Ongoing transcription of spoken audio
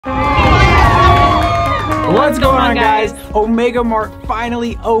What's going on, guys? Omega Mart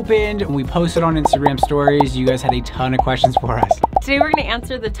finally opened and we posted on Instagram stories. You guys had a ton of questions for us. Today we're going to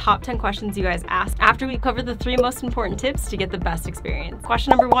answer the top 10 questions you guys asked after we cover the 3 most important tips to get the best experience. Question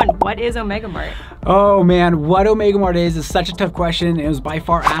number 1, what is Omega Mart? Oh man, what Omega Mart is such a tough question. It was by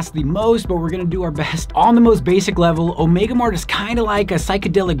far asked the most, but we're gonna do our best. On the most basic level, Omega Mart is kind of like a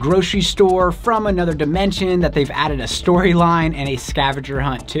psychedelic grocery store from another dimension that they've added a storyline and a scavenger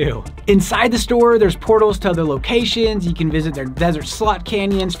hunt too. Inside the store, there's portals to other locations. You can visit their desert slot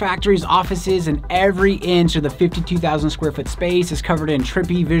canyons, factories, offices, and every inch of the 52,000 square foot space is covered in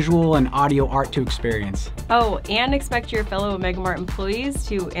trippy visual and audio art to experience. Oh, and expect your fellow Omega Mart employees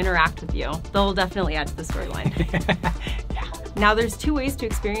to interact with you. They'll definitely add to the storyline. Yeah. Now there's 2 ways to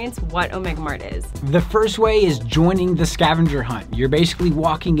experience what Omega Mart is. The first way is joining the scavenger hunt. You're basically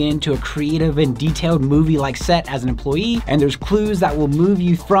walking into a creative and detailed movie-like set as an employee, and there's clues that will move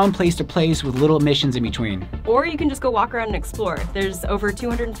you from place to place with little missions in between. Or you can just go walk around and explore. There's over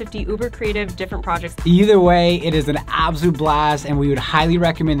 250 uber creative different projects. Either way, it is an absolute blast, and we would highly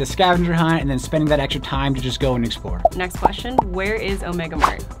recommend the scavenger hunt and then spending that extra time to just go and explore. Next question, where is Omega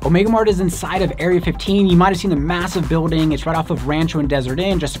Mart? Omega Mart is inside of Area 15. You might have seen the massive building. It's right off of Rancho and Desert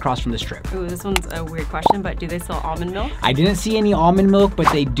Inn, just across from the Strip. Ooh, this one's a weird question, but do they sell almond milk? I didn't see any almond milk,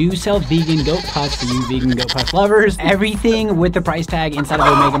 but they do sell vegan goat puffs for you vegan goat puff lovers. Everything with the price tag inside of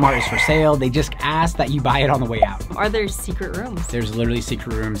Omega Mart is for sale. They just ask that you buy it on the way out. Are there secret rooms? There's literally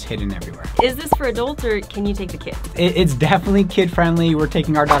secret rooms hidden everywhere. Is this for adults or can you take the kids? It's definitely kid friendly. We're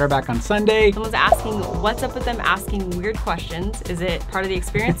taking our daughter back on Sunday. Someone's asking, what's up with them asking weird questions? Is it part of the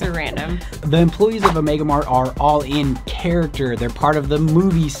experience or random? The employees of Omega Mart are all in character. They're part of the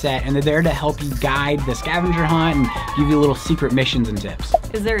movie set and they're there to help you guide the scavenger hunt and give you little secret missions and tips.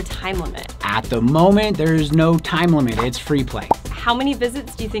 Is there a time limit? At the moment, there's no time limit. It's free play. How many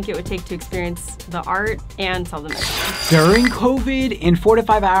visits do you think it would take to experience the art and sell the mission? During COVID, in 4 to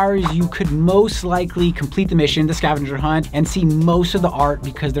 5 hours, you could most likely complete the mission, the scavenger hunt, and see most of the art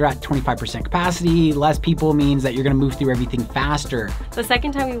because they're at 25% capacity. Less people means that you're gonna move through everything faster. The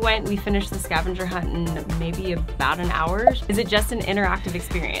second time we went, we finished the scavenger hunt in maybe about an hour. Is it just an interactive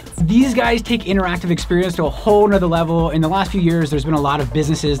experience? These guys take interactive experience to a whole nother level. In the last few years, there's been a lot of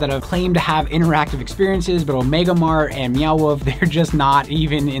businesses that have claimed to have interactive experiences, but Omega Mart and Meow Wolf, they're just not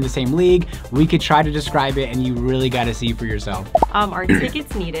even in the same league. We could try to describe it and you really gotta see for yourself. Are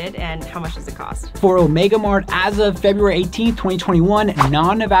tickets needed and how much does it cost? For Omega Mart, as of February 18th, 2021,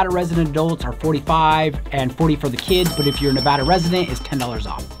 non-Nevada resident adults are $45 and $40 for the kids, but if you're a Nevada resident, it's $10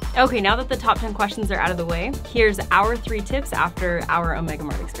 off. Okay, now that the top 10 questions are out of the way, here's our 3 tips after our Omega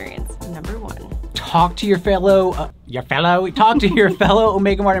Mart experience. Number 1. Talk to your fellow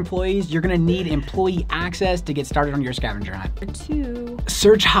Omega Mart employees. You're gonna need employee access to get started on your scavenger hunt. Number 2.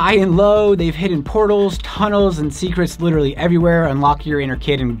 Search high and low. They've hidden portals, tunnels, and secrets literally everywhere. Unlock your inner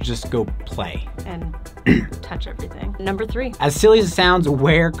kid and just go play. And touch everything. Number 3. As silly as it sounds,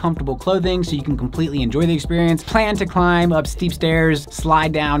 wear comfortable clothing so you can completely enjoy the experience. Plan to climb up steep stairs,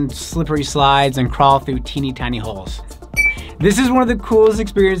 slide down slippery slides, and crawl through teeny tiny holes. This is one of the coolest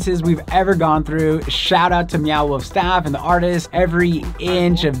experiences we've ever gone through. Shout out to Meow Wolf staff and the artists. Every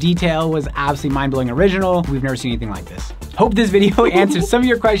inch of detail was absolutely mind-blowing original. We've never seen anything like this. Hope this video answered some of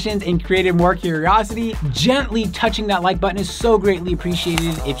your questions and created more curiosity. Gently touching that like button is so greatly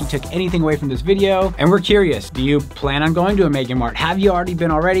appreciated if you took anything away from this video. And we're curious, do you plan on going to Omega Mart? Have you already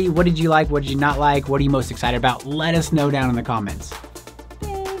been already? What did you like? What did you not like? What are you most excited about? Let us know down in the comments.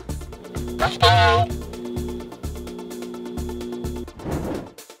 Thanks.